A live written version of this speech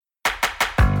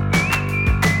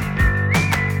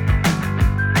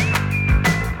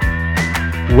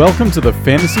Welcome to the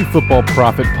Fantasy Football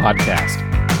Prophet Podcast,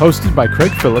 hosted by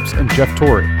Craig Phillips and Jeff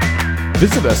Torrey.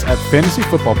 Visit us at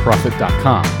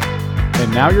fantasyfootballprophet.com.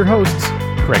 And now your hosts,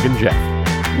 Craig and Jeff.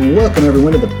 Welcome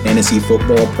everyone to the Fantasy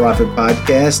Football Prophet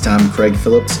Podcast. I'm Craig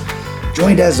Phillips,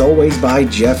 joined as always by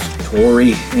Jeff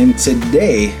Torrey. And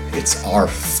today, it's our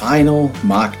final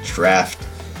mock draft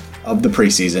of the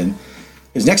preseason.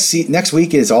 Because next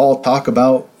week is all talk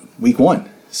about week one.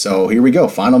 So here we go,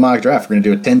 final mock draft. We're going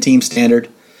to do a 10-team standard.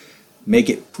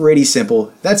 Make it pretty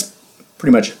simple. That's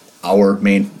pretty much our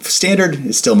main. Standard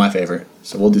is still my favorite,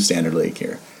 so we'll do standard league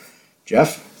here.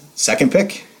 Jeff, second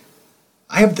pick.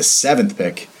 I have the 7th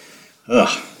pick.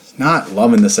 Not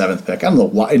loving the 7th pick. I don't know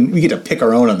why. And we get to pick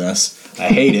our own on this. I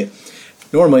hate it.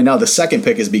 Normally now the second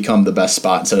pick has become the best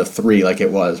spot instead of 3 like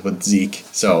it was with Zeke.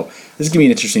 So this is going to be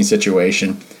an interesting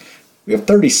situation. We have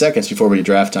 30 seconds before we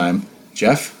draft time.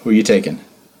 Jeff, who are you taking?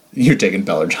 You're taking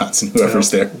Bell or Johnson,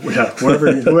 whoever's there. Yeah,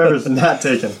 whoever's not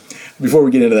taken. Before we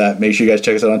get into that, make sure you guys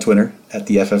check us out on Twitter at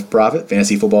the FF Prophet.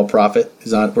 Fantasy Football Prophet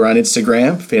is on. We're on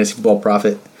Instagram.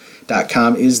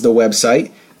 FantasyFootballProphet.com is the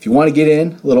website. If you want to get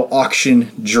in a little auction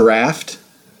draft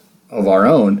of our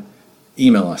own,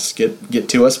 email us. Get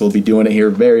to us. We'll be doing it here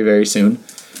very, very soon.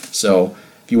 So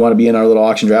if you want to be in our little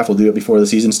auction draft, we'll do it before the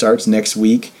season starts next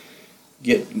week.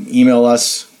 Email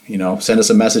us. Send us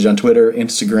a message on Twitter,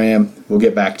 Instagram. We'll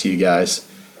get back to you guys.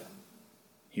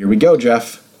 Here we go,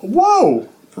 Jeff. Whoa!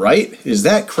 Right? Is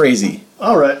that crazy?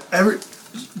 All right.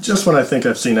 Just when I think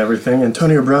I've seen everything,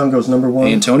 Antonio Brown goes number 1.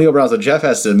 Antonio Brown. So Jeff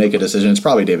has to make a decision. It's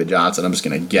probably David Johnson. I'm just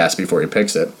going to guess before he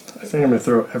picks it. I think I'm going to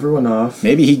throw everyone off.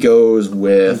 Maybe he goes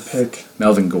with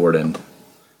Melvin Gordon.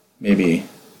 Maybe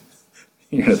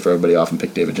you're going to throw everybody off and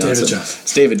pick David Johnson.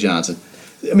 It's David Johnson.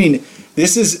 I mean,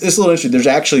 this is a little interesting. There's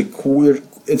actually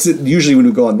it's usually when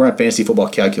we go on, we're on Fantasy Football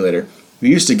Calculator. We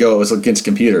used to go, it was against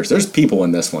computers. There's people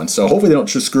in this one, so hopefully they don't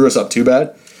screw us up too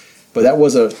bad. But that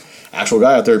was a actual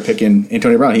guy out there picking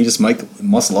Antonio Brown. He just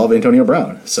must love Antonio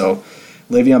Brown. So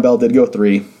Le'Veon Bell did go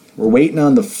 3. We're waiting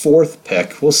on the 4th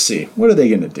pick. We'll see. What are they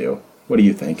going to do? What do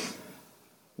you think?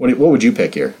 What would you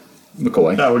pick here?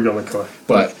 McCoy. I would go McCoy.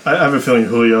 But I have a feeling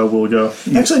Julio will go.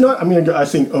 Actually, no. I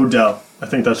think Odell. I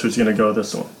think that's who's going to go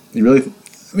this one. You really?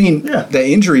 I mean, yeah. The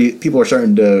injury, people are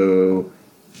starting to,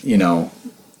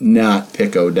 not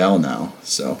pick Odell now.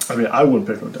 So I wouldn't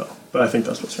pick Odell, but I think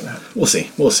that's what's going to happen. We'll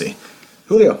see.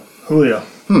 Julio. I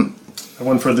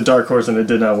went for the dark horse and it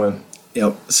did not win.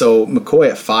 So McCoy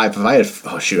at 5. If I had,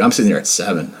 I'm sitting there at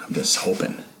 7. I'm just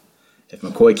hoping. If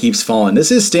McCoy keeps falling,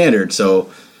 this is standard.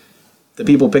 So the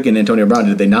people picking Antonio Brown,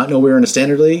 did they not know we were in a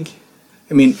standard league?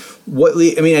 Antonio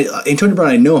Brown,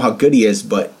 I know how good he is,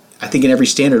 but I think in every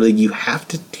standard league, you have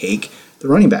to take the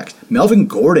running backs. Melvin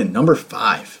Gordon, number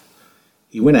 5.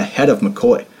 He went ahead of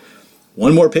McCoy.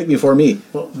 One more pick before me.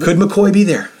 Could McCoy be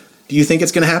there? Do you think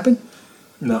it's going to happen?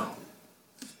 No.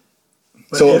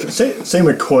 But so say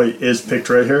McCoy is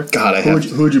picked right here. God,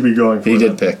 who would you be going for? He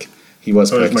did pick. He was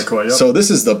picked. McCoy, yep. So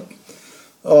this is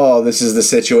the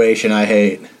situation I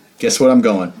hate. Guess what I'm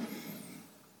going?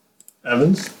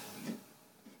 Evans?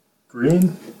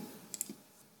 Green?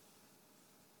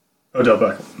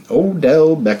 Odell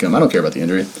Beckham. I don't care about the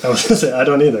injury. I was going to say, I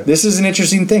don't either. This is an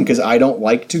interesting thing because I don't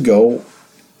like to go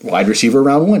wide receiver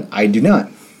round 1. I do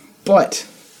not. But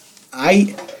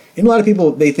and a lot of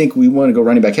people, they think we want to go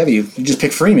running back heavy. You just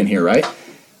pick Freeman here, right?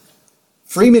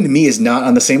 Freeman to me is not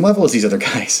on the same level as these other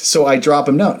guys. So I drop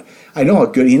him down. I know how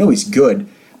good, he's good.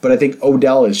 But I think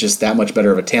Odell is just that much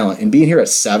better of a talent. And being here at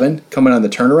 7, coming on the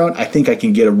turnaround, I think I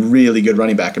can get a really good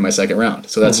running back in my second round.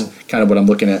 So that's kind of what I'm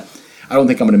looking at. I don't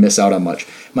think I'm going to miss out on much.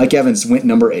 Mike Evans went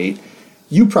number 8.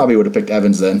 You probably would have picked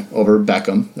Evans then over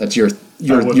Beckham. That's your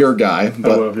guy.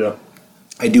 But I would have, yeah.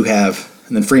 I do have.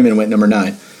 And then Freeman went number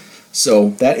 9. So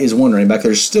that is one running back.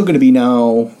 There's still going to be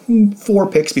now 4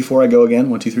 picks before I go again.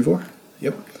 1, 2, 3, 4.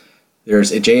 Yep.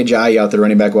 There's Jay Ajayi out there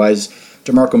running back wise.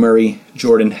 DeMarco Murray,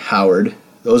 Jordan Howard.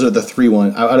 Those are the 3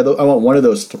 ones. I want one of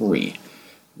those 3.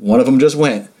 One of them just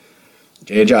went.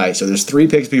 Jay Ajayi. So there's 3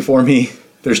 picks before me.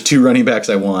 There's 2 running backs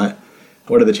I want.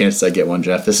 What are the chances I get one,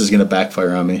 Jeff? This is going to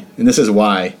backfire on me. And this is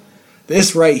why.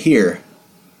 This right here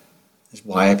is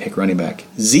why I pick running back.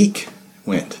 Zeke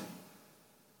went.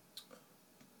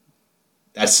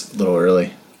 That's a little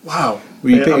early. Wow. Were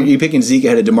you picking Zeke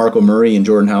ahead of DeMarco Murray and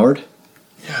Jordan Howard?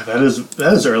 Yeah, that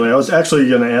is early. I was actually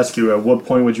going to ask you, at what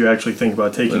point would you actually think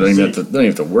about taking Zeke? Don't even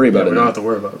have to worry about it. We don't have to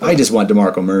worry about it. I just want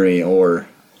DeMarco Murray or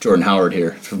Jordan Howard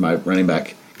here for my running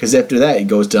back. Because after that, it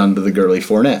goes down to the Gurley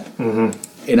Fournette. Mm-hmm.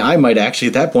 And I might actually,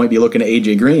 at that point, be looking at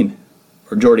A.J. Green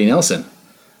or Jordy Nelson.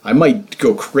 I might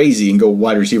go crazy and go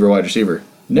wide receiver.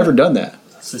 Never done that.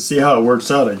 So see how it works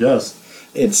out, I guess.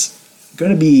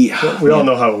 going to be... We all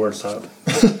know how it works out.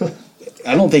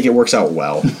 I don't think it works out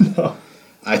well. No.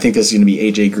 I think this is going to be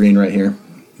A.J. Green right here.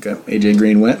 Okay, A.J.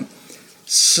 Green went.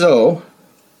 So,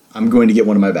 I'm going to get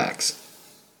one of my backs.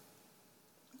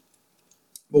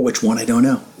 But which one, I don't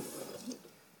know.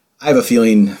 I have a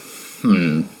feeling,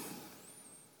 I'm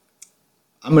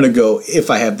going to go, if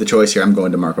I have the choice here, I'm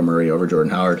going DeMarco Murray over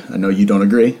Jordan Howard. I know you don't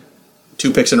agree.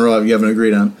 2 picks in a row you haven't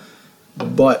agreed on.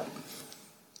 But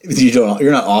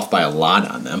you're not off by a lot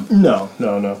on them.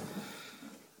 No.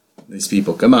 These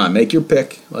people, come on, make your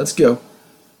pick. Let's go.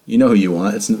 You know who you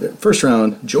want. It's in the first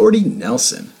round. Jordy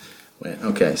Nelson went.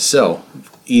 Okay, so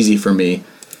easy for me.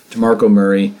 DeMarco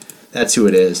Murray, that's who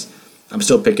it is. I'm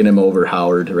still picking him over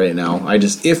Howard right now.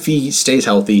 If he stays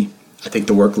healthy, I think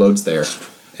the workload's there,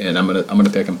 and I'm gonna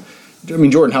pick him. I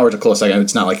mean, Jordan Howard's a close second.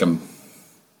 It's not like I'm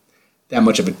that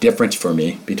much of a difference for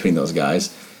me between those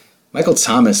guys. Michael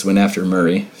Thomas went after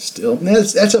Murray. Still,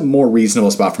 that's a more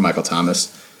reasonable spot for Michael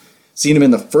Thomas. Seen him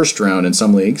in the first round in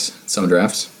some leagues, some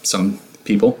drafts, some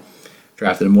people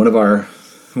drafted him. One of our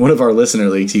listener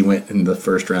leagues, he went in the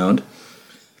first round,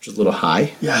 which is a little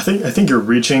high. Yeah, I think you're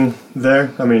reaching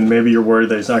there. I mean, maybe you're worried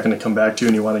that he's not going to come back to you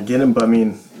and you want to get him, but I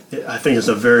mean, I think it's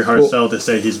a very hard sell to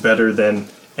say he's better than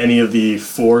any of the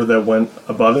 4 that went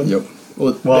above him. Yep.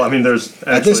 Well, I mean, there's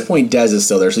actually, at this point, Dez is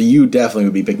still there, so you definitely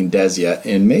would be picking Dez yet,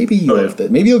 and maybe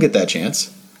you'll get that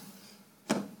chance.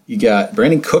 You got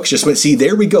Brandon Cooks just went. See,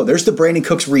 there we go. There's the Brandon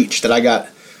Cooks reach that I got.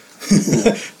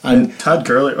 And Todd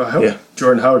Gurley. I hope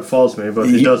Jordan Howard falls me, but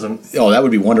he doesn't. Oh, that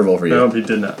would be wonderful for you. No, he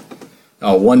did not.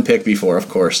 Oh, 1 pick before, of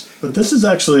course. But this is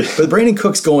actually. But Brandon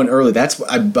Cooks going early. That's what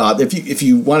if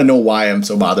you want to know why I'm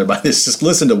so bothered by this, just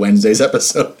listen to Wednesday's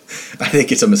episode. I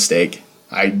think it's a mistake.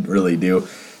 I really do.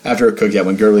 After a Cook,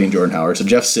 went Gurley and Jordan Howard. So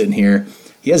Jeff's sitting here.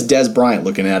 He has Dez Bryant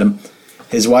looking at him.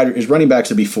 His running backs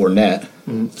would be Fournette.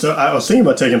 So I was thinking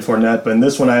about taking Fournette, but in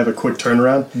this one I have a quick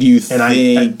turnaround.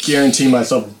 I guarantee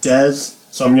myself Dez,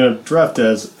 so I'm going to draft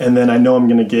Dez, and then I know I'm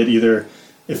going to get either...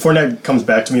 If Fournette comes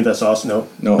back to me, that's awesome.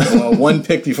 No. 1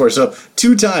 pick before. So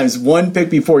 2 times, 1 pick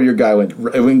before your guy went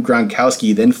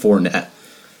Gronkowski, then Fournette.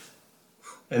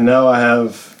 And now I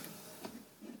have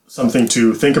something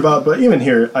to think about, but even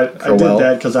here, I did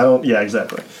that because I don't... Yeah,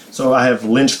 exactly. So I have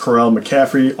Lynch, Corral,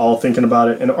 McCaffrey, all thinking about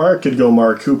it. And or I could go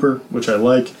Amari Cooper, which I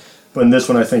like. But in this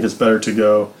one, I think it's better to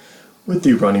go with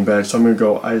the running back. So I'm going to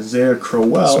go Isaiah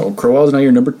Crowell. So Crowell's now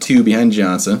your number 2 behind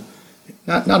Johnson.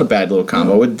 Not a bad little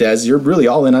combo with Dez. You're really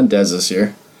all in on Dez this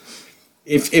year.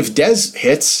 If Dez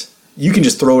hits, you can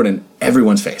just throw it in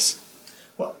everyone's face.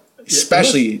 Well,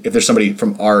 especially if there's somebody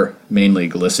from our main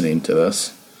league listening to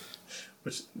this.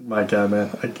 Which, my God, man,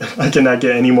 I cannot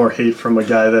get any more hate from a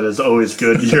guy that is always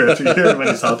good year after year when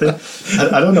he's healthy.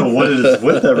 I don't know what it is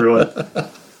with everyone.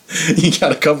 You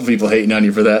got a couple people hating on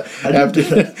you for that.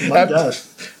 My gosh.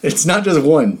 It's not just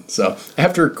one. So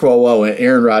after Crowell went,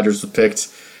 Aaron Rodgers was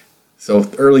picked. So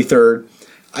early 3rd.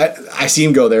 I see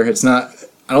him go there. It's not.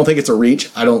 I don't think it's a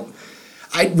reach.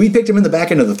 We picked him in the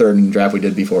back end of the 3rd in the draft we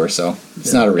did before, so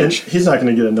it's not a reach. And he's not going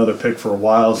to get another pick for a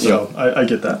while, so I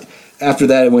get that. After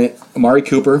that, it went Amari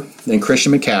Cooper, then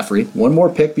Christian McCaffrey. 1 more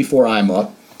pick before I'm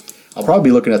up. I'll probably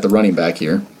be looking at the running back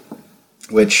here,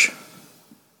 which,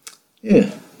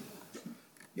 I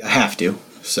have to.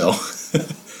 So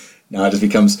now it just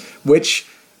becomes, which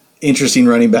interesting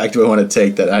running back do I want to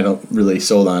take that I don't really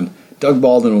sold on? Doug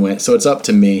Baldwin went, so it's up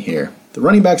to me here. The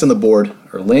running backs on the board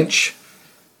are Lynch,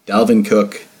 Dalvin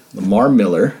Cook, Lamar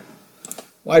Miller.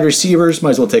 Wide receivers,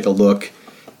 might as well take a look.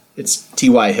 It's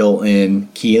T.Y. Hilton,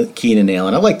 Keenan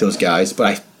Allen. I like those guys, but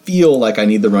I feel like I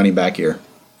need the running back here.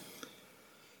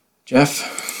 Jeff?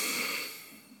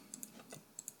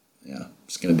 Yeah,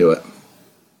 just going to do it.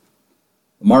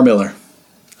 Lamar Miller.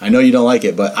 I know you don't like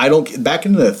it, but back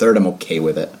into the 3rd, I'm okay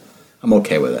with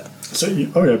it. So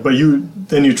but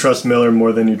you trust Miller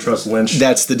more than you trust Lynch.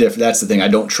 That's the thing. I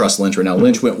don't trust Lynch right now.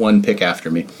 Lynch went 1 pick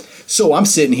after me. So I'm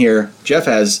sitting here. Jeff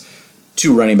has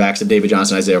 2 running backs of David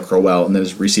Johnson, Isaiah Crowell, and then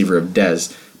his receiver of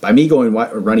Dez. By me going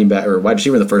running back or wide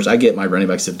receiver in the 1st, I get my running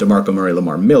backs of DeMarco Murray,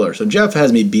 Lamar Miller. So Jeff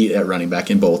has me beat at running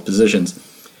back in both positions.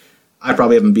 I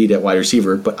probably have him beat at wide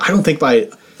receiver, but I don't think by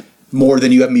more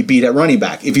than you have me beat at running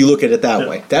back, if you look at it that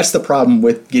way. That's the problem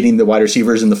with getting the wide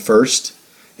receivers in the 1st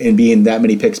and being that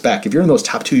many picks back. If you're in those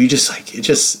top 2,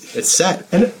 it's set.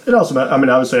 And it also matters. I mean,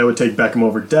 obviously I would take Beckham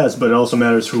over Dez, but it also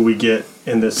matters who we get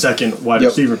in the 2nd wide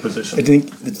receiver position. I think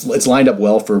it's lined up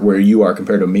well for where you are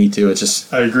compared to me, too. It's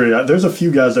just... I agree. There's a few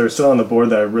guys that are still on the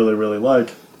board that I really, really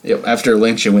like. Yep. After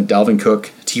Lynch, it went Dalvin Cook,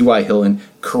 T.Y. Hilton,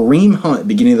 Kareem Hunt,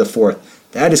 beginning of the 4th.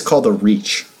 That is called a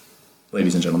reach,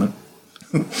 ladies and gentlemen.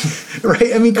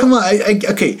 Right? I mean, come on.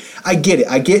 Okay, I get it.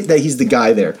 I get that he's the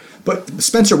guy there. But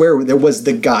Spencer Ware, there was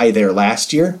the guy there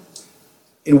last year.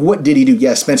 And what did he do?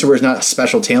 Yes, Spencer Ware's not a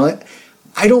special talent.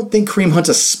 I don't think Kareem Hunt's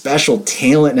a special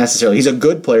talent necessarily. He's a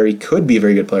good player. He could be a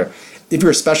very good player. If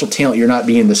you're a special talent, you're not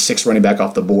being the sixth running back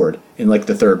off the board in like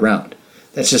the third round.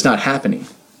 That's just not happening.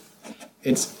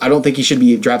 I don't think he should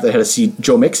be drafted ahead of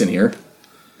Joe Mixon here.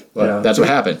 But that's what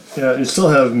happened. Yeah, you still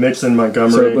have Mixon,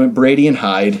 Montgomery. So Brady and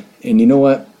Hyde. And you know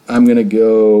what? I'm going to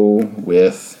go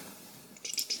with...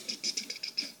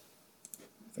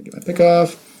 If I get my pick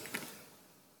off...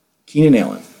 Keenan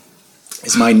Allen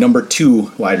is my number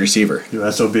 2 wide receiver. You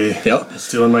SOB. Yep.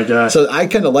 Stealing my guy. So I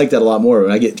kind of like that a lot more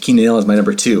when I get Keenan Allen as my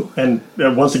number 2. And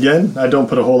once again, I don't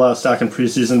put a whole lot of stock in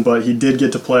preseason, but he did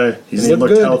get to play. He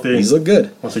looked healthy. He's looked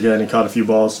good. Once again, he caught a few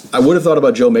balls. I would have thought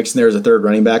about Joe Mixon there as a third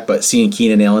running back, but seeing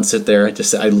Keenan Allen sit there,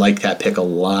 I like that pick a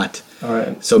lot. All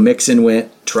right. So Mixon went,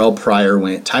 Terrell Pryor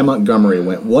went, Ty Montgomery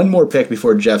went. One more pick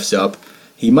before Jeff's up.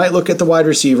 He might look at the wide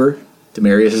receiver.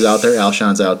 Demarius is out there.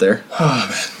 Alshon's out there. Oh,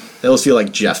 man. Those feel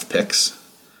like Jeff picks,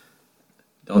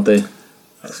 don't they?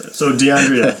 So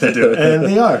DeAndre, yeah, they do, and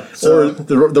they are. So or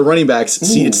the running backs,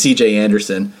 it's C.J.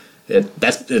 Anderson.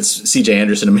 It's C.J.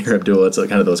 Anderson, Amir Abdullah. It's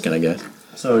kind of those kind of guys.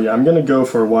 So yeah, I'm gonna go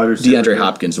for a wide receiver. DeAndre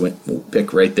Hopkins went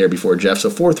pick right there before Jeff. So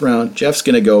 4th round, Jeff's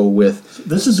gonna go with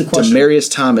this is a question.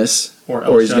 Demarius Thomas,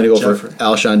 or he's gonna go for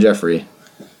Alshon Jeffrey.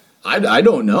 I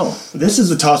don't know. This is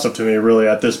a toss up to me, really,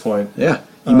 at this point. Yeah,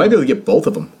 you might be able to get both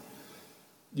of them.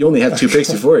 You only have 2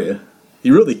 picks before you.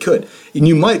 You really could. And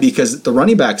you might because the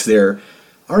running backs there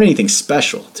aren't anything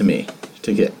special to me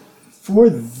to get. For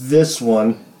this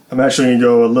one, I'm actually going to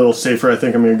go a little safer. I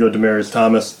think I'm going to go Demarius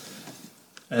Thomas.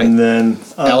 And then...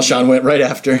 Alshon went right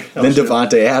after. Then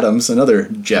Devontae Adams, another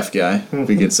Jeff guy, if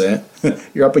we could say it.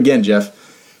 You're up again, Jeff.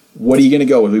 What are you going to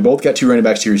go with? We both got 2 running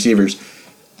backs, 2 receivers.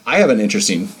 I have an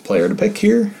interesting player to pick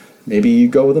here. Maybe you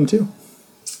go with him too.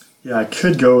 Yeah, I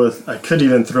could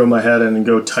even throw my head in and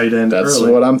go tight end That's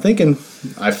early. what I'm thinking.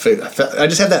 I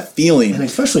just have that feeling. And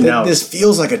especially now. This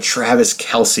feels like a Travis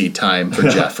Kelce time for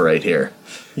Jeff right here.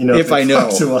 You know, if I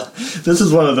know. This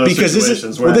is one of those because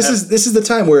situations this is the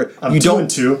time where I'm you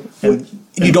 2-2 and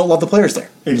you don't love the players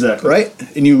there. Exactly.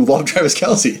 Right? And you love Travis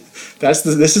Kelce.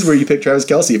 This is where you pick Travis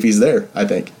Kelce if he's there, I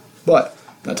think. But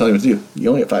not telling you what to do. You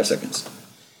only have 5 seconds.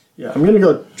 Yeah, I'm going to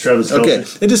go Travis Kelce.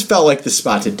 Okay, it just felt like the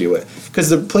spot to do it. Because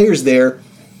the players there,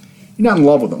 you're not in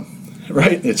love with them,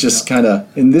 right? It's just kind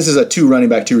of, and this is a 2 running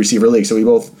back, 2 receiver league, so we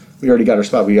already got our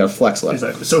spot. We got a flex left.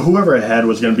 Exactly. So whoever I had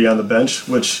was going to be on the bench,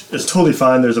 which is totally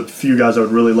fine. There's a few guys I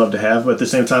would really love to have, but at the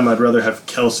same time, I'd rather have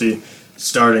Kelce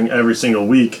starting every single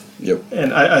week. Yep.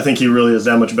 And I think he really is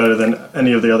that much better than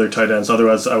any of the other tight ends.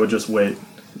 Otherwise, I would just wait.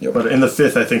 Yep. But in the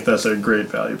 5th, I think that's a great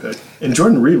value pick. And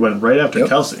Jordan Reed went right after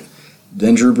Kelce.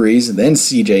 Then Drew Brees, then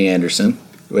C.J. Anderson,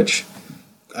 which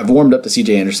I've warmed up to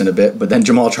C.J. Anderson a bit, but then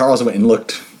Jamal Charles went and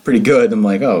looked pretty good. I'm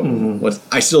like,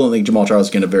 I still don't think Jamal Charles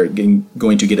is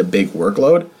going to get a big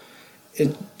workload,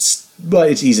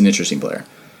 but he's an interesting player.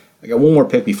 I got one more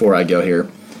pick before I go here.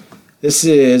 This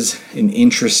is an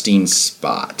interesting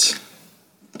spot.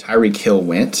 Tyreek Hill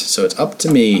went, so it's up to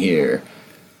me here.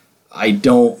 I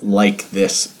don't like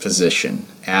this position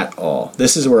at all.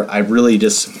 This is where I really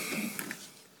just...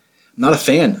 Not a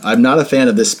fan. I'm not a fan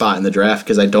of this spot in the draft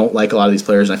because I don't like a lot of these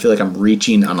players, and I feel like I'm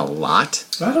reaching on a lot.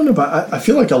 I don't know, but I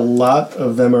feel like a lot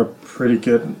of them are pretty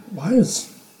good. Why is...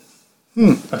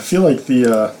 I feel like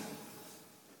the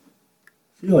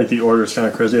order is kind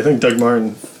of crazy. I think Doug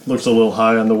Martin looks a little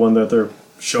high on the one that they're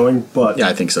showing, but... Yeah,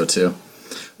 I think so too.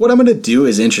 What I'm going to do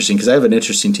is interesting because I have an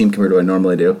interesting team compared to what I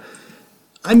normally do.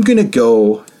 I'm going to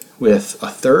go with a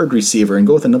 3rd receiver and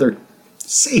go with another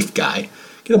safe guy.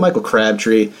 Get a Michael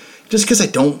Crabtree. Just because I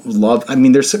don't love... I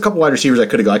mean, there's a couple wide receivers I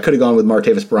could have gone. I could have gone with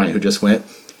Martavis Bryant, who just went.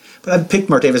 But I've picked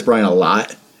Martavis Bryant a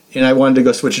lot, and I wanted to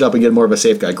go switch it up and get more of a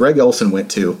safe guy. Greg Olsen went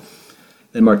too,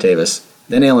 then Martavis,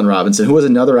 then Allen Robinson, who was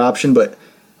another option, but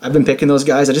I've been picking those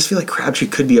guys. I just feel like Crabtree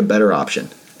could be a better option.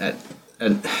 I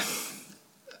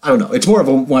don't know. It's more of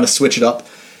a want to switch it up.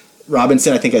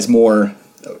 Robinson, I think, has more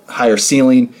higher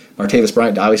ceiling. Martavis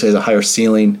Bryant obviously has a higher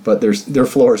ceiling, but their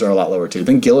floors are a lot lower too.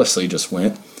 Then Gillislee just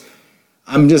went.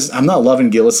 I'm not loving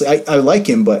Gillislee. I like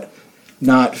him, but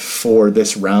not for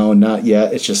this round, not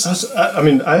yet. It's just...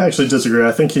 I actually disagree.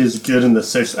 I think he's good in the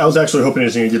 6th. I was actually hoping he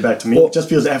was going to get back to me, just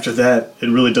because after that, it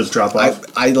really does drop off.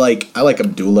 I like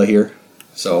Abdullah here,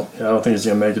 so... Yeah, I don't think he's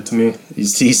going to make it to me.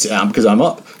 He's because I'm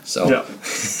up, so...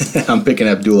 Yeah. I'm picking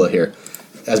Abdullah here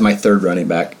as my 3rd running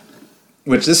back,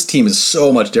 which this team is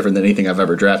so much different than anything I've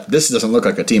ever drafted. This doesn't look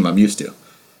like a team I'm used to.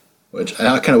 Which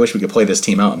I kind of wish we could play this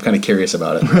team out. I'm kind of curious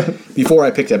about it. Before I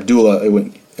picked Abdullah, it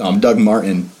went Doug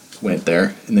Martin went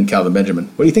there, and then Calvin Benjamin.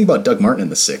 What do you think about Doug Martin in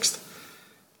the 6th?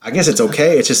 I guess it's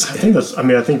okay. It's just I think it's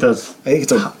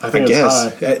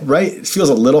high. Right? It feels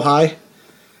a little high.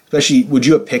 Especially, would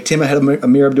you have picked him ahead of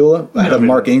Amir Abdullah? Ahead of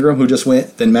Mark Ingram, who just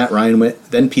went, then Matt Ryan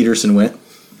went, then Peterson went.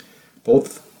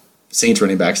 Both Saints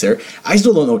running backs there. I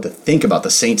still don't know what to think about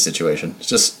the Saints situation. It's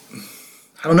just,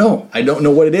 I don't know. I don't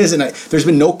know what it is, and there's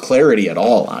been no clarity at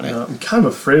all on it. I'm kind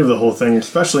of afraid of the whole thing,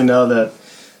 especially now that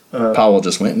Powell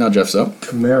just went. Now Jeff's up.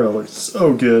 Kamara looks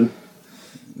so good.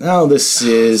 Now this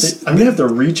is... I'm going to have to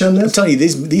reach on this. I'm telling you,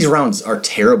 these rounds are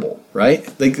terrible, right?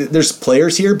 Like, there's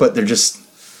players here, but they're just...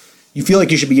 You feel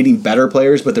like you should be getting better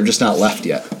players, but they're just not left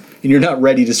yet. And you're not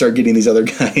ready to start getting these other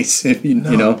guys, you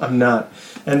know? I'm not.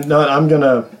 And no, I'm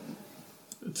going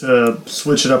to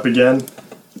switch it up again.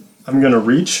 I'm going to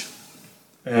reach,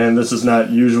 and this is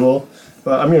not usual,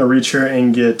 but I'm going to reach here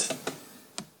and get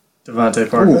Devontae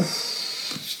Parker. Ooh.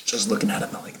 Just looking at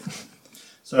him like that.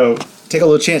 So take a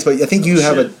little chance, but I think you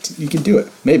you can do it.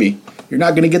 Maybe. You're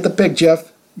not going to get the pick, Jeff.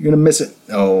 You're going to miss it.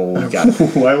 Oh, you got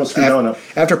it. I almost screwed on up.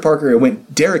 After Parker, it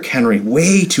went Derrick Henry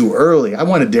way too early. I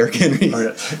wanted Derrick Henry.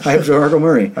 Okay. I have DeMarco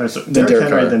Murray. All right, so Derrick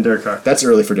Henry, then Derek Carr. That's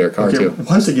early for Derek Carr, too.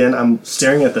 Once again, I'm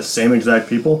staring at the same exact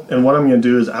people, and what I'm going to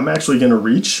do is I'm actually going to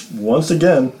reach once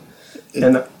again.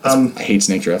 And I hate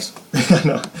snake drafts.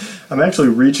 No, I'm actually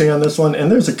reaching on this one,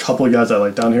 and there's a couple of guys I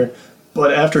like down here.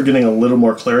 But after getting a little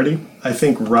more clarity, I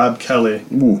think Rob Kelly.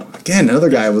 Ooh, again, another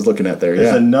guy I was looking at there.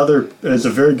 Is a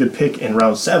very good pick in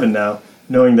round 7 now,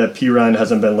 knowing that P. Ryan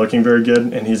hasn't been looking very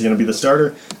good and he's going to be the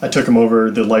starter. I took him over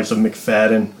the likes of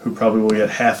McFadden, who probably will get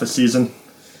half a season.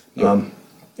 Yep.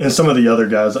 And some of the other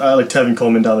guys. I like Tevin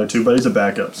Coleman down there too, but he's a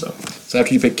backup. So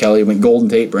after you picked Kelly, went Golden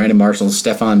Tate, Brandon Marshall,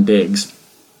 Stephon Diggs.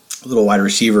 A little wide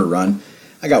receiver run.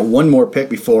 I got one more pick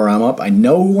before I'm up. I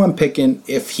know who I'm picking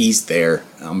if he's there.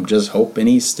 I'm just hoping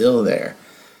he's still there.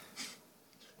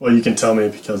 Well, you can tell me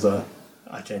because I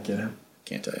can't get him.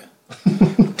 Can't tell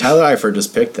you. Tyler Eifert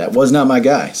just picked. That was not my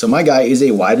guy. So my guy is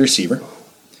a wide receiver.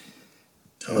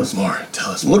 Tell us more.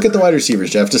 Look at the wide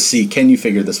receivers, Jeff, to see. Can you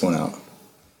figure this one out?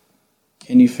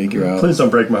 Can you figure out? Please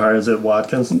don't break my heart. Is it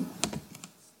Watkins?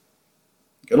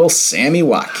 Good old Sammy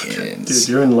Watkins. Dude,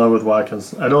 you're in love with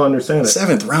Watkins. I don't understand it.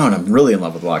 7th round, I'm really in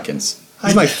love with Watkins.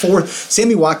 He's my 4th.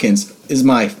 Sammy Watkins is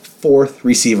my 4th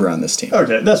receiver on this team.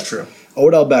 Okay, that's true.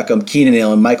 Odell Beckham, Keenan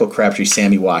Allen, Michael Crabtree,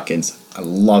 Sammy Watkins. I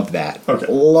love that. Okay.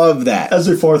 Love that. As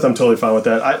your 4th, I'm totally fine with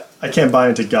that. I can't buy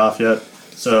into Goff yet,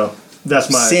 so that's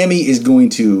my... Sammy is going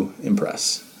to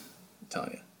impress. I'm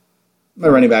telling you. My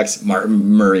running backs, Martin,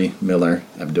 Murray, Miller,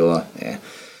 Abdullah,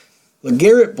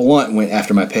 LeGarrette Blount went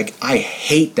after my pick. I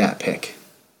hate that pick.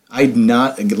 I'm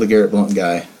not a LeGarrette Blount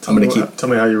guy. Tell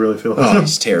me how you really feel about him.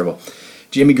 He's terrible.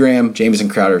 Jimmy Graham, Jamison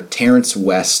Crowder, Terrence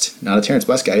West. Not a Terrence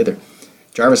West guy either.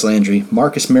 Jarvis Landry,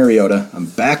 Marcus Mariota. I'm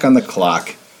back on the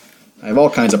clock. I have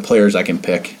all kinds of players I can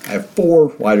pick. I have 4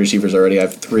 wide receivers already. I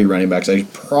have 3 running backs. I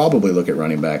should probably look at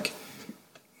running back.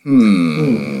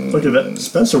 Look at that.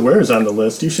 Spencer Ware's on the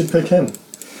list. You should pick him.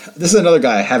 This is another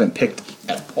guy I haven't picked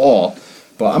at all.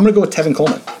 But I'm going to go with Tevin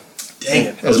Coleman. Dang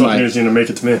it. I was hoping he was going to make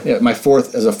it to me. Yeah, my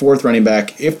 4th, as a 4th running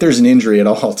back. If there's an injury at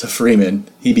all to Freeman,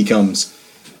 he becomes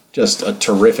just a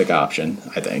terrific option,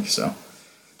 I think. So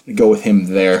I go with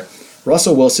him there.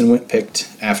 Russell Wilson went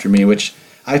picked after me, which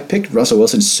I picked Russell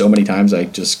Wilson so many times I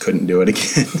just couldn't do it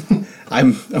again.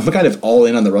 I'm kind of all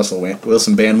in on the Russell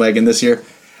Wilson bandwagon this year.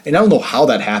 And I don't know how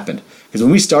that happened. Because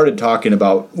when we started talking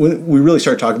about, when we really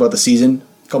started talking about the season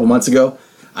a couple months ago,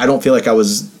 I don't feel like I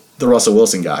was the Russell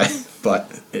Wilson guy,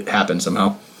 but it happened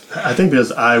somehow. I think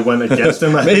because I went against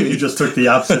him. I think you just took the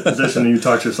opposite position and you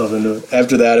talked yourself into it.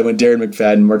 After that, I went Darren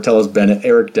McFadden, Martellus Bennett,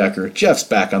 Eric Decker. Jeff's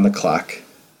back on the clock.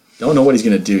 Don't know what he's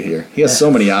going to do here. He has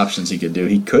so many options he could do.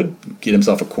 He could get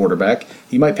himself a quarterback.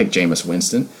 He might pick Jameis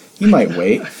Winston. He might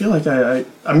wait. I feel like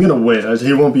I'm going to wait.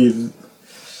 He won't be...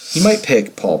 He might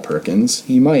pick Paul Perkins.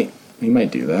 He might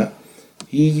do that.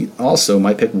 He also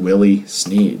might pick Willie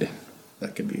Snead.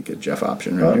 That could be a good Jeff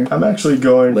option right here. I'm actually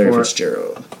going Larry for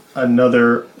Fitzgerald.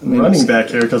 Another running back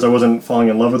here because I wasn't falling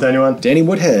in love with anyone. Danny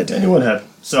Woodhead.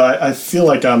 So I feel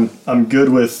like I'm good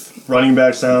with running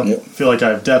backs now. Yep. I feel like I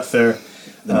have depth there.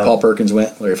 Then Paul Perkins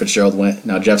went. Larry Fitzgerald went.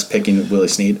 Now Jeff's picking Willie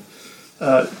Snead.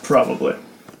 Probably.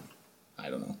 I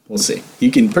don't know. We'll see. You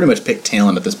can pretty much pick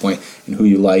talent at this point and who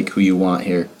you like, who you want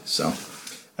here. So.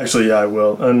 Actually, yeah, I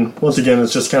will. And once again,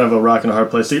 it's just kind of a rock and a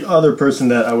hard place. The other person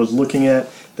that I was looking at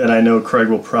that I know Craig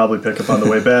will probably pick up on the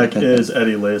way back is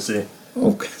Eddie Lacy.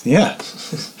 Oh, yeah.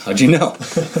 How'd you know?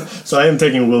 So I am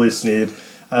taking Willie Snead.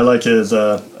 I like his...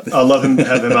 I love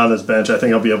have him on this bench. I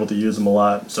think I'll be able to use him a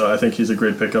lot. So I think he's a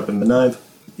great pickup in the 9th.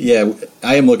 Yeah,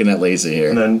 I am looking at Lacy here.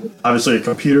 And then, obviously, a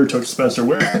computer took Spencer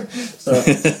Ware. So.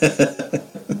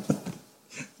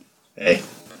 Hey,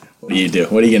 what do you do?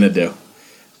 What are you going to do?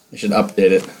 I should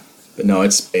update it. But no,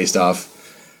 it's based off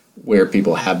where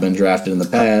people have been drafted in the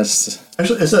past.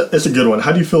 Actually, it's a good one.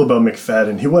 How do you feel about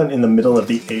McFadden? He went in the middle of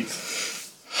the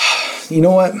 8th. You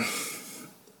know what?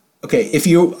 Okay, if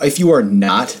you are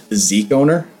not the Zeke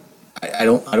owner, I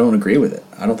don't agree with it.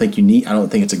 I don't think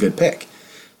it's a good pick.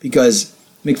 Because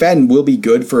McFadden will be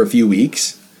good for a few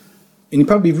weeks. And he'll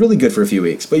probably be really good for a few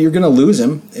weeks. But you're going to lose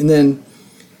him. And then,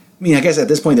 I mean, I guess at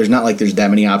this point there's not like there's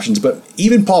that many options. But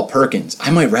even Paul Perkins,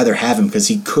 I might rather have him because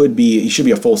he should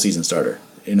be a full season starter.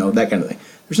 You know, that kind of thing.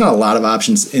 There's not a lot of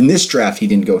options. In this draft, he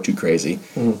didn't go too crazy.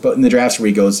 Mm-hmm. But in the drafts where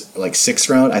he goes like 6th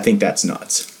round, I think that's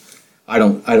nuts. I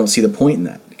don't see the point in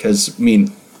that. Because, I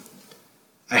mean,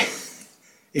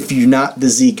 if you're not the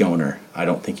Zeke owner, I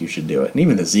don't think you should do it. And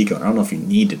even the Zeke owner, I don't know if you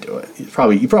need to do it.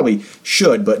 You probably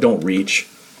should, but don't reach.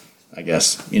 I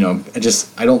guess, you know,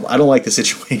 I don't like the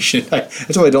situation.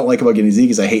 That's what I don't like about getting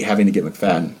Zeke is I hate having to get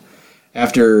McFadden.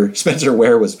 After Spencer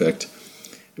Ware was picked,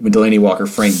 with Delaney Walker,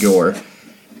 Frank Gore,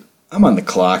 I'm on the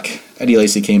clock. Eddie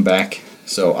Lacy came back,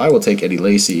 so I will take Eddie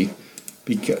Lacy.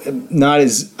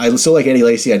 Because I still like Eddie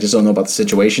Lacy. I just don't know about the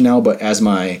situation now. But as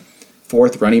my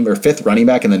 5th running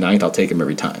back in the 9th, I'll take him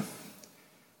every time.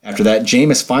 After that,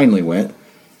 Jameis finally went.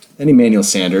 Then Emmanuel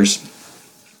Sanders.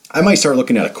 I might start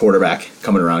looking at a quarterback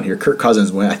coming around here. Kirk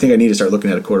Cousins went. I think I need to start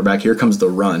looking at a quarterback. Here comes the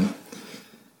run.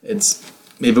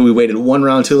 Maybe we waited 1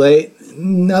 round too late.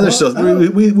 No,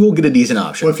 we'll get a decent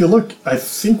option. Well, if you look, I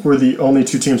think we're the only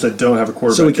 2 teams that don't have a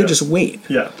quarterback. So we could just wait.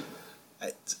 Yeah.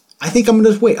 I think I'm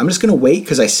going to wait. I'm just going to wait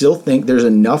because I still think there's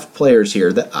enough players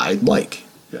here that I like.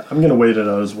 Yeah, I'm going to wait it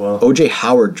out as well. O.J.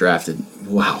 Howard drafted.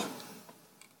 Wow.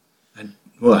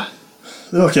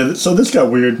 Okay, so this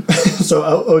got weird. So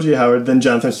O.J. Howard, then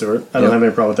Jonathan Stewart. I don't have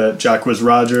any problem with that. Jacquizz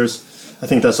Rodgers. I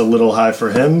think that's a little high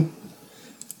for him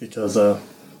because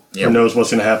who knows what's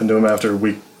going to happen to him after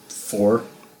week 4.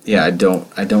 Yeah, I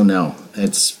don't know.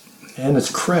 It's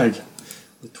Craig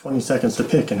with 20 seconds to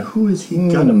pick, and who is he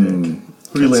going to pick?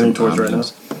 Who are you leaning towards right now?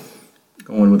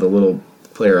 Going with a little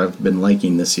player I've been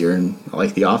liking this year, and I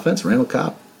like the offense, Randall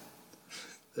Cobb.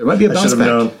 There might be a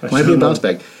bounce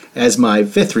back. As my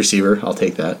 5th receiver, I'll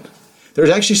take that. There's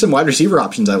actually some wide receiver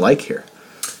options I like here.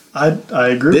 I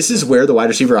agree. This is where the wide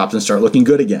receiver options start looking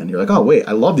good again. You're like, oh, wait,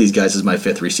 I love these guys as my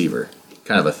 5th receiver,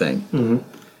 kind of a thing. Mm-hmm.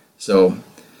 So,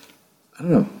 I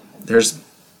don't know. There's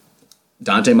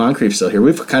Dante Moncrief still here.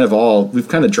 We've kind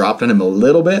of dropped on him a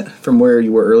little bit from where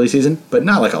you were early season, but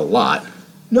not like a lot.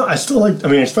 No, I still like. I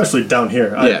mean, especially down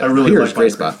here. I really like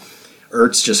great spot.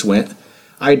 Ertz just went.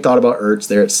 I had thought about Ertz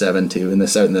there at 7 too. In the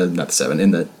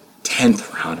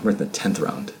 10th round. We're in the 10th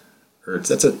round. Ertz.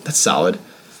 That's solid.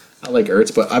 I like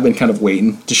Ertz, but I've been kind of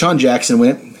waiting. Deshaun Jackson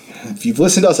went. If you've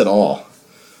listened to us at all,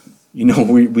 you know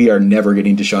we are never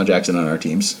getting Deshaun Jackson on our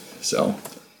teams. So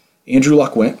Andrew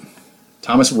Luck went.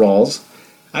 Thomas Rawls.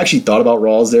 I actually thought about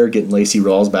Rawls there, getting Lacy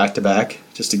Rawls back to back,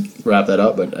 just to wrap that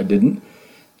up, but I didn't.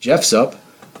 Jeff's up.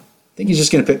 I think he's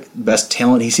just going to pick the best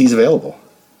talent he sees available.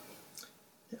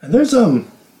 And there's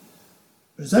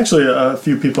actually a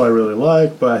few people I really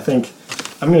like, but I think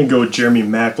I'm going to go with Jeremy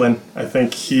Maclin. I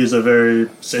think he's a very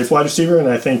safe wide receiver, and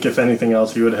I think if anything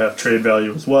else, he would have trade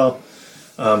value as well.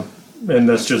 And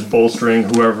that's just bolstering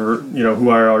who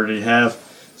I already have.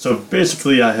 So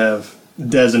basically, I have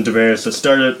Dez and Tavares to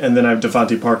start it, and then I have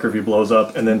Devontae Parker if he blows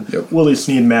up, and then Willie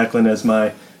Snead Maclin as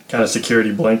my kind of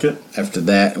security blanket. After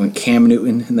that, I went Cam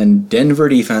Newton, and then Denver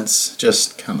defense.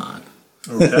 Just come on.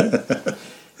 Okay.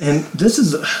 And this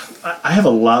is, I have a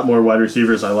lot more wide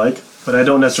receivers I like, but I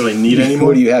don't necessarily need any more.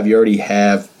 What do you have? You already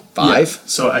have 5? Yeah,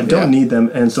 so I don't need them,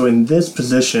 and so in this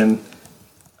position,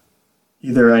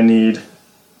 either I need...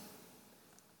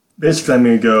 Basically, I'm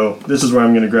going to go... This is where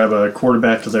I'm going to grab a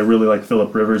quarterback because I really like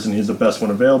Phillip Rivers, and he's the best one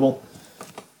available.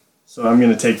 So I'm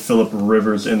going to take Phillip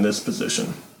Rivers in this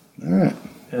position. All right.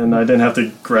 And I didn't have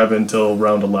to grab it until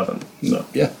round 11. So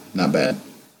yeah, not bad.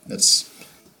 That's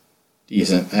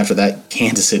decent. After that,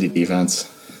 Kansas City defense.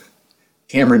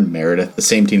 Cameron Meredith, the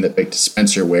same team that picked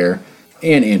Spencer Ware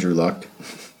and Andrew Luck.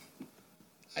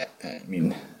 I don't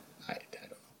know.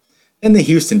 And the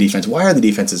Houston defense. Why are the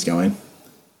defenses going?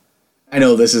 I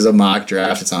know this is a mock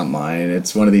draft. It's online.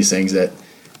 It's one of these things that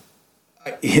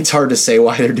it's hard to say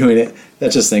why they're doing it.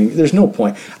 That's just thing. There's no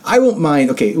point. I won't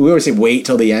mind. Okay, we always say wait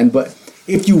till the end, but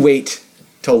if you wait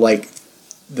till like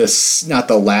this, not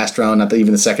the last round, not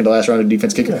even the second to last round of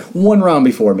defense kicker, 1 round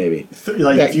before maybe.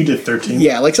 If you did 13.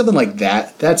 Yeah, like something like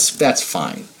that. That's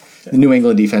fine. The New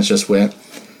England defense just went.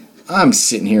 I'm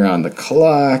sitting here on the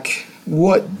clock.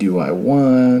 What do I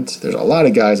want? There's a lot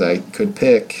of guys I could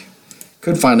pick.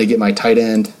 Could finally get my tight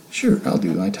end. Sure, I'll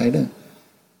do my tight end.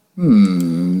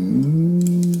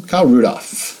 Kyle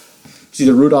Rudolph. It's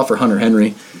either Rudolph or Hunter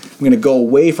Henry. I'm going to go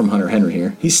away from Hunter Henry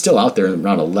here. He's still out there in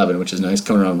round 11, which is nice,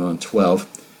 coming around round 12.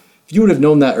 If you would have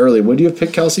known that early, would you have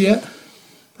picked Kelsey yet?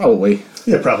 Probably.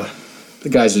 Yeah, probably. The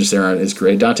guys just there aren't as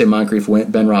great. Dante Moncrief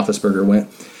went. Ben Roethlisberger went.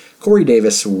 Corey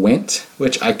Davis went,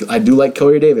 which I do like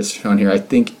Corey Davis on here. I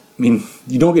mean,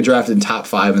 you don't get drafted in top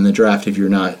 5 in the draft if you're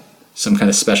not some kind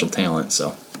of special talent,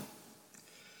 so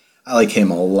I like him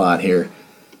a lot here.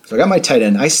 So I got my tight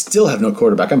end. I still have no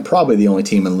quarterback. I'm probably the only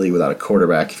team in the league without a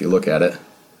quarterback if you look at it.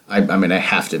 I mean, I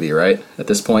have to be, right, at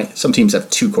this point. Some teams have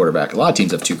 2 quarterbacks. A lot of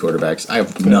teams have 2 quarterbacks. I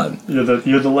have none. You're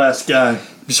the last guy.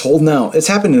 Just holding out. It's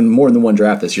happened in more than one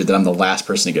draft this year that I'm the last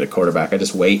person to get a quarterback. I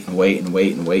just wait and wait and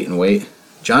wait and wait and wait.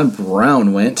 John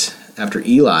Brown went after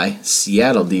Eli,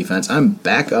 Seattle defense. I'm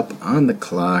back up on the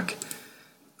clock.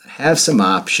 I have some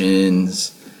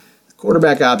options.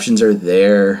 Quarterback options are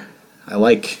there.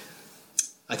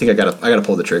 I think I gotta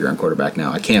pull the trigger on quarterback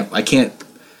now. I can't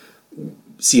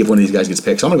see if one of these guys gets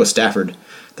picked. So I'm gonna go Stafford,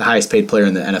 the highest paid player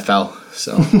in the NFL.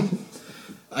 So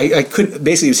I could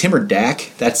basically it was him or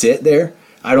Dak. That's it there.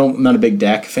 I'm not a big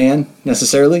Dak fan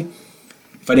necessarily.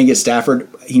 If I didn't get Stafford,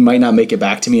 he might not make it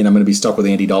back to me, and I'm gonna be stuck with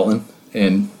Andy Dalton,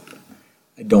 and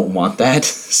I don't want that.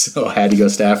 So I had to go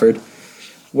Stafford.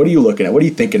 What are you looking at? What are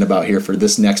you thinking about here for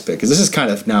this next pick? Because this is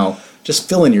kind of now just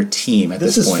filling your team at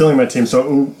this point. This is filling my team.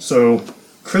 So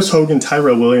Chris Hogan,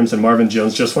 Tyrell Williams, and Marvin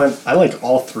Jones just went. I like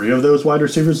all 3 of those wide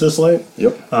receivers this late.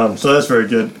 Yep. So that's very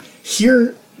good.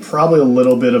 Here, probably a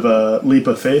little bit of a leap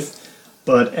of faith,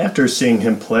 but after seeing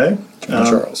him play, Jamal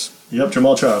Charles. Yep,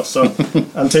 Jamal Charles. So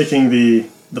I'm taking the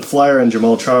flyer and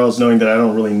Jamal Charles, knowing that I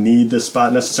don't really need this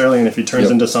spot necessarily, and if he turns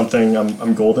into something,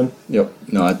 I'm golden. Yep.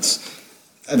 No, I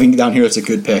think down here it's a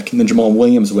good pick. And then Jamal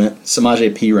Williams went.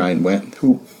 Samaje Perine went,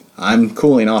 who I'm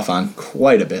cooling off on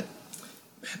quite a bit.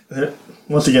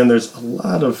 Once again, there's a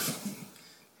lot of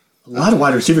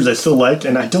wide receivers I still like,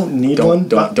 and I don't need one.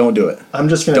 Don't do it. I'm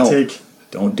just going to take...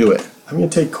 Don't do it. I'm going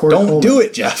to take Corey Coleman. Don't do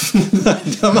it, Jeff.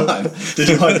 Come on. Did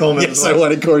you want Coleman? Yes, I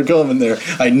wanted Corey Coleman there.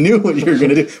 I knew what you were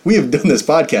going to do. We have done this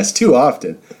podcast too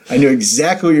often. I knew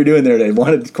exactly what you're doing there. I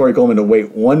wanted Corey Coleman to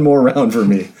wait one more round for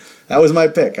me. That was my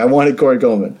pick. I wanted Corey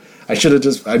Coleman. I should have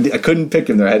just... I couldn't pick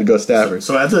him there. I had to go Stafford.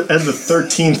 So at the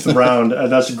 13th round,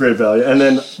 that's a great value. And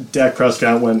then Dak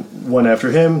Prescott went one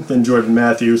after him, then Jordan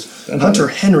Matthews. Then Hunter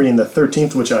Henry in the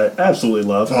 13th, which I absolutely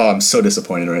love. Oh, I'm so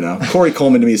disappointed right now. Corey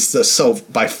Coleman to me is so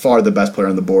by far the best player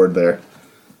on the board there.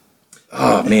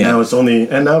 Oh, man.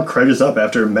 And now Craig is up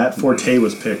after Matt Forte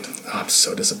was picked. Oh, I'm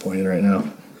so disappointed right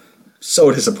now.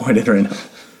 So disappointed right now.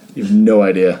 You have no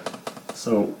idea.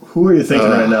 So who are you thinking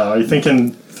right now? Are you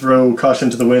thinking throw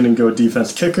caution to the wind and go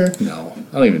defense kicker? No.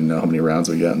 I don't even know how many rounds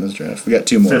we got in this draft. We got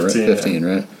 2 more, 15, right? 15,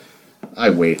 right?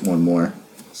 I wait one more.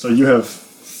 So you have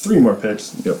 3 more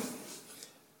picks. Yep.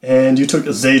 And you took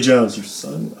Zay Jones, your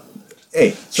son.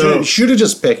 Hey, should have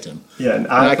just picked him. Yeah, and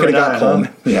I could have got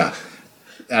Coleman. Yeah.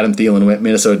 Adam Thielen went,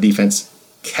 Minnesota defense.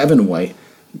 Kevin White,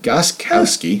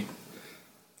 Gostkowski,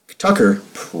 Tucker,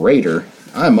 Prater.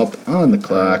 I'm up on the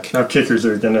clock. Now kickers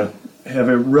are going to have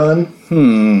a run.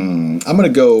 I'm going to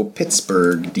go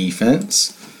Pittsburgh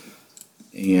defense.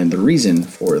 And the reason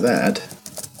for that,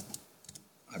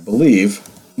 I believe,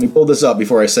 let me pull this up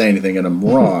before I say anything and I'm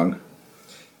wrong.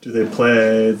 Do they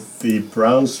play the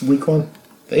Browns week 1?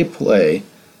 They play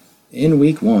in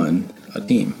week 1 a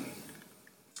team.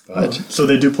 But so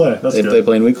they do play. That's good. They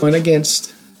play in week 1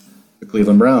 against the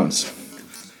Cleveland Browns.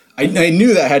 I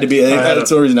knew that had to be.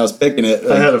 That's the reason I was picking it.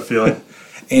 I had a feeling.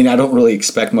 And I don't really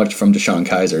expect much from Deshaun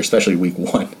Kaiser, especially week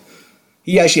 1.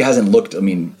 He actually hasn't looked, I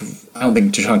don't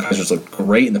think Deshaun Kaiser's looked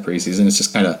great in the preseason. It's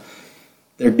just kind of,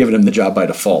 they're giving him the job by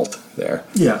default there.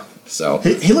 Yeah. So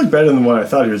he looked better than what I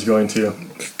thought he was going to.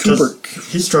 Cooper.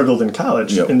 He struggled in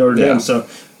college in Notre Dame. So,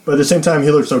 but at the same time,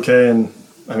 he looks okay. And,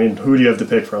 who do you have to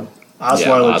pick from?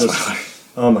 Osweiler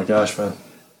just, oh my gosh, man.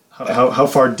 How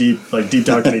far deep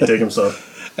down can he dig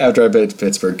himself? After I picked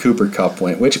Pittsburgh, Cooper Kupp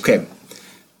went, which, okay,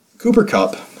 Cooper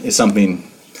Kupp is something,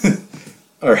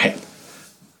 all right.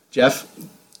 Jeff,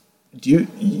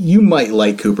 you might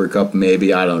like Cooper Kupp,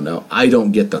 maybe, I don't know. I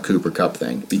don't get the Cooper Kupp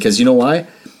thing because you know why?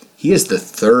 He is the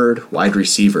 3rd wide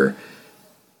receiver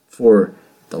for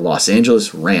the Los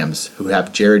Angeles Rams, who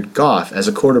have Jared Goff as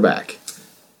a quarterback.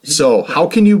 So how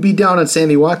can you be down on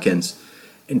Sammy Watkins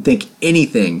and think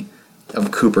anything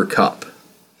of Cooper Kupp?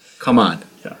 Come on.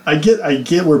 Yeah, I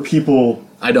get where people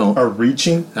are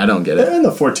reaching. I don't get it. In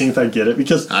the 14th, I get it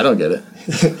because I don't get it.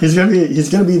 he's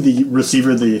gonna be the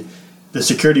receiver, the the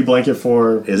security blanket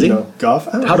for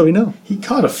Goff. How do we know? He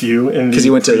caught a few in the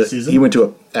preseason. He went to a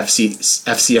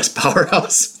FCS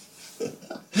powerhouse,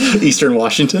 Eastern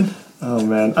Washington. Oh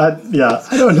man, I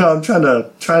don't know. I'm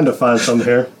trying to find some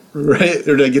here. Right,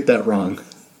 or did I get that wrong?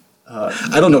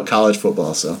 I don't know college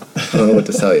football, so I don't know what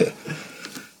to tell you.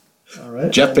 All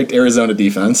right. Jeff picked Arizona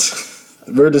defense.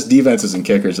 We're just defenses and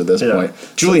kickers at this point.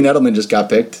 Julian Edelman just got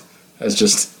picked. That's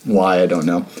just why, I don't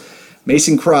know.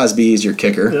 Mason Crosby is your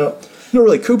kicker. Yep. No,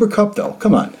 really, Cooper Kupp, though.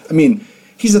 Come on. I mean,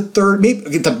 he's a third.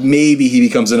 Maybe he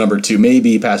becomes a number 2.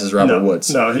 Maybe he passes Robert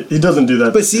Woods. No, he doesn't do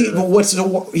that. But see,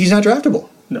 he's not draftable.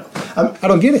 No. I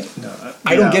don't get it. No,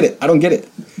 I don't get it.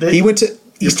 He went to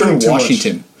Eastern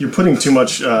Washington. You're putting too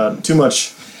much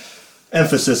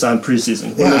emphasis on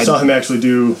preseason. When I saw him actually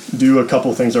do a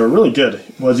couple things that were really good.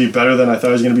 Was he better than I thought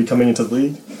he was going to be coming into the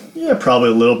league? Yeah, probably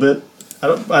a little bit.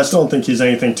 I still don't think he's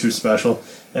anything too special,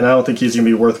 and I don't think he's going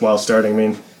to be worthwhile starting. I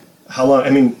mean, how long?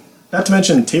 I mean, not to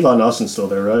mention Tavon Nelson's still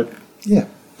there, right? Yeah.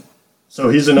 So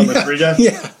he's the number 3 guy?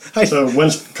 Yeah. So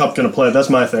when's Kupp going to play? That's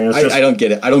my thing. I don't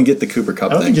get it. I don't get the Cooper Kupp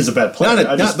thing. I don't think he's a bad player.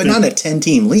 Not in a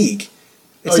 10-team league.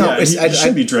 He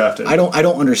should be drafted. I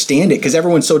don't understand it because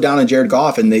everyone's so down on Jared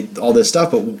Goff and all this stuff.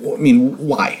 But I mean,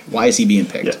 why? Why is he being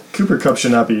picked? Yeah, Cooper Kupp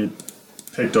should not be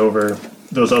picked over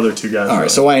those other 2 guys. All right,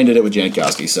 so I ended it with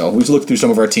Jankowski. So we've looked through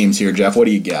some of our teams here, Jeff. What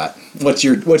do you got? What's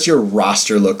your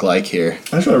roster look like here?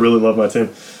 Actually, I really love my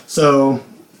team. So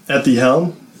at the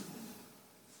helm,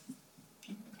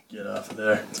 get off of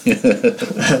there.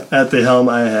 At the helm,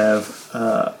 I have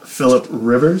Phillip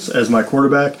Rivers as my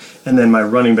quarterback, and then my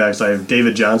running backs, I have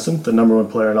David Johnson, the number 1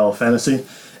 player in all of fantasy,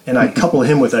 and I couple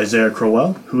him with Isaiah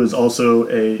Crowell, who is also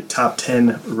a top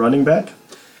 10 running back.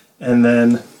 And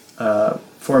then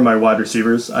for my wide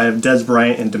receivers, I have Dez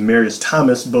Bryant and Demaryius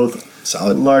Thomas, both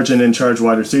solid, large and in-charge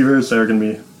wide receivers that are going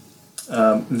to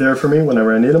be there for me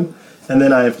whenever I need them. And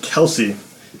then I have Kelsey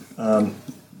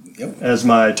as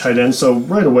my tight end. So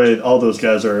right away, all those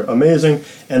guys are amazing.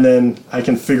 And then I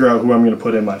can figure out who I'm going to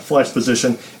put in my flex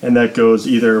position, and that goes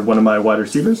either one of my wide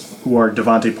receivers, who are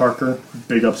Devontae Parker,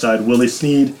 big upside, Willie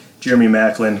Snead, Jeremy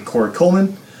Maclin, Corey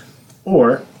Coleman,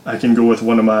 or I can go with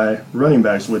one of my running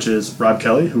backs, which is Rob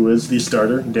Kelly, who is the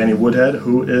starter, Danny Woodhead,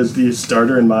 who is the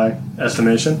starter in my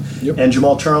estimation, and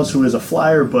Jamal Charles, who is a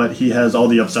flyer, but he has all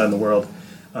the upside in the world.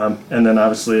 And then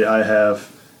obviously I have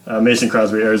Mason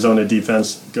Crosby, Arizona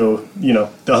defense, the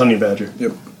Honey Badger.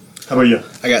 Yep. How about you?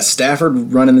 I got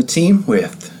Stafford running the team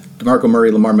with DeMarco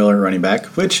Murray, Lamar Miller running back,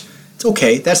 which it's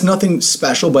okay. That's nothing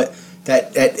special, but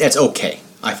that's okay,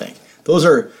 I think. Those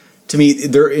are, to me,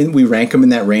 we rank them in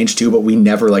that range too, but we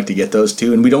never like to get those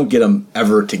two, and we don't get them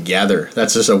ever together.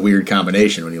 That's just a weird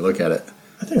combination when you look at it.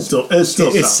 I think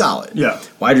it's solid. Yeah.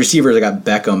 Wide receivers, I got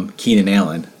Beckham, Keenan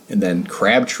Allen, and then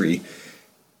Crabtree,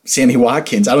 Sammy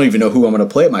Watkins. I don't even know who I'm going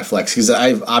to play at my flex because I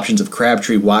have options of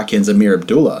Crabtree, Watkins, Amir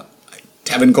Abdullah,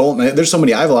 Tevin Coleman. There's so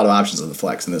many. I have a lot of options on the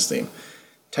flex in this team.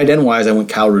 Tight end wise, I went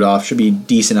Kyle Rudolph. Should be a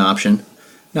decent option.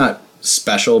 Not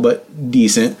special, but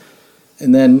decent.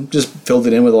 And then just filled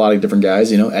it in with a lot of different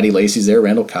guys. Eddie Lacy's there,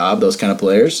 Randall Cobb, those kind of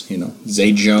players.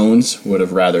 Zay Jones, would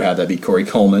have rather had that be Corey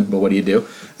Coleman, but what do you do?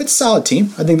 It's a solid team.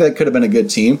 I think that could have been a good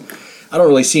team. I don't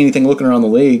really see anything looking around the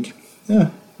league. Yeah.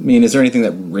 I mean, is there anything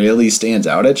that really stands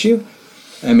out at you?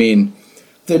 I mean,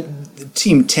 the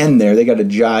team 10 there, they got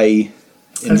Ajayi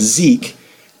and Zeke,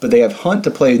 but they have Hunt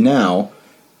to play now.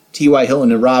 T.Y.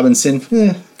 Hilton and Robinson,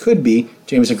 could be.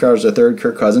 Jamison Crowder's the third,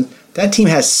 Kirk Cousins. That team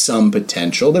has some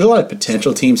potential. There's a lot of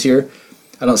potential teams here.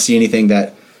 I don't see anything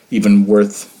that even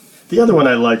worth... The other one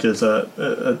I like is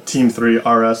a Team 3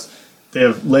 RS. They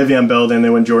have Le'Veon Bell, then they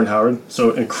went Jordan Howard,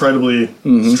 so incredibly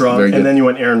strong. And then you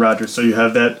went Aaron Rodgers, so you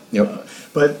have that. Yep.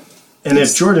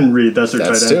 If Jordan Reed, that's their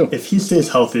tight end, if he stays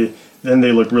healthy, then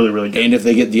they look really, really good. And if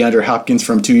they get DeAndre Hopkins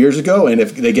from 2 years ago, and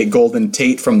if they get Golden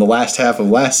Tate from the last half of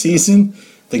last season,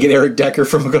 they get Eric Decker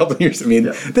from a couple of years. I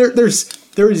mean, there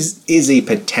is a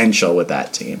potential with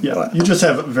that team. Yeah, but you just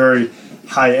have very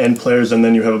high-end players, and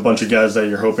then you have a bunch of guys that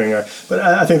you're hoping are. But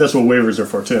I think that's what waivers are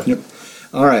for, too. Yep.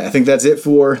 All right, I think that's it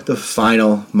for the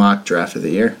final mock draft of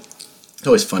the year. It's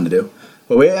always fun to do.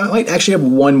 But I might actually have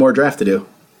one more draft to do.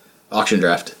 Auction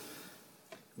draft.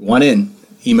 One in.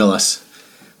 Email us.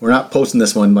 We're not posting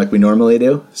this one like we normally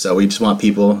do, so we just want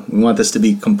this to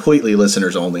be completely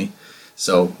listeners only.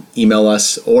 So email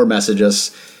us or message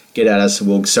us, get at us.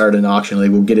 We'll start an auction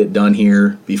league. We'll get it done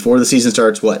here before the season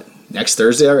starts. What, next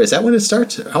Thursday? Is that when it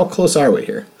starts? How close are we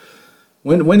here?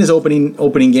 When is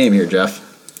opening game here, Jeff?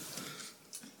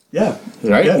 Yeah.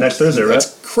 Right? Yeah, next Thursday, right?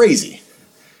 That's crazy.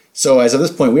 So as of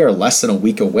this point, we are less than a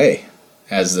week away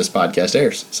as this podcast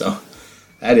airs. So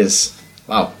that is,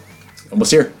 wow.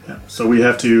 almost here. Yeah. So we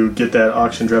have to get that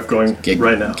auction draft going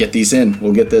right now. Get these in.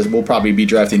 We'll get this. We'll probably be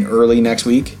drafting early next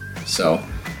week. So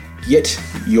get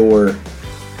your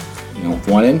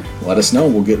one in. Let us know.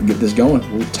 We'll get this going.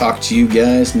 We'll talk to you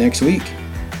guys next week.